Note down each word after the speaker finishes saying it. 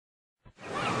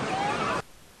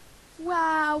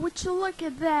would you look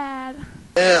at that?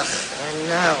 Ugh, I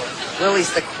know.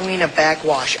 Lily's the queen of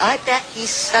backwash. I bet he's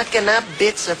sucking up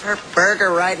bits of her burger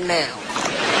right now.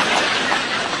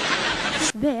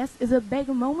 This is a big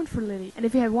moment for Lily, and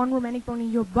if you had one romantic bone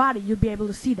in your body, you'd be able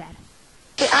to see that.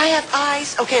 Hey, I have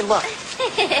eyes. Okay, look.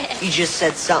 You just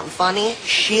said something funny.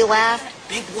 She laughed.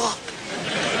 Big whoop.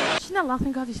 She's not laughing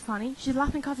because he's funny. She's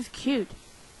laughing because he's cute.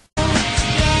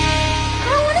 I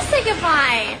don't want to say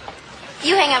goodbye.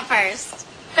 You hang up first.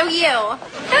 No, you. No,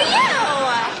 you!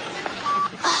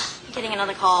 Ugh, I'm getting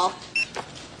another call.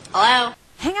 Hello?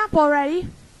 Hang up already.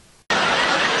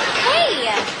 Hey!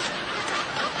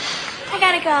 I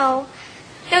gotta go.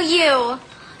 No, you.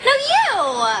 No, you!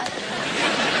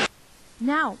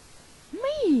 Now,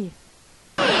 me.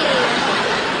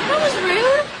 That was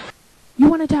rude. You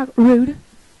want to talk rude?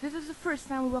 This is the first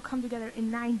time we will come together in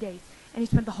 9 days, and you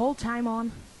spent the whole time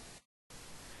on...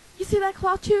 You see that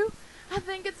cloud too? I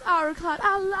think it's our cloud.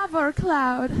 I love our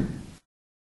cloud.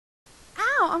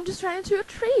 Ow, I'm just ran into a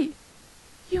tree.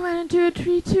 You ran into a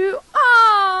tree too?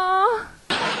 Aww.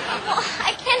 Well,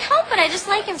 I can't help it. I just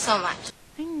like him so much.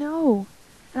 I know.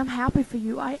 And I'm happy for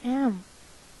you. I am.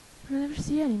 I'll never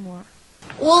see you anymore.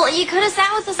 Well, you could have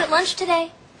sat with us at lunch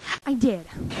today. I did.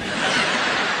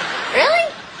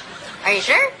 Really? Are you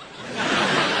sure?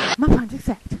 My point's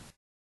exact.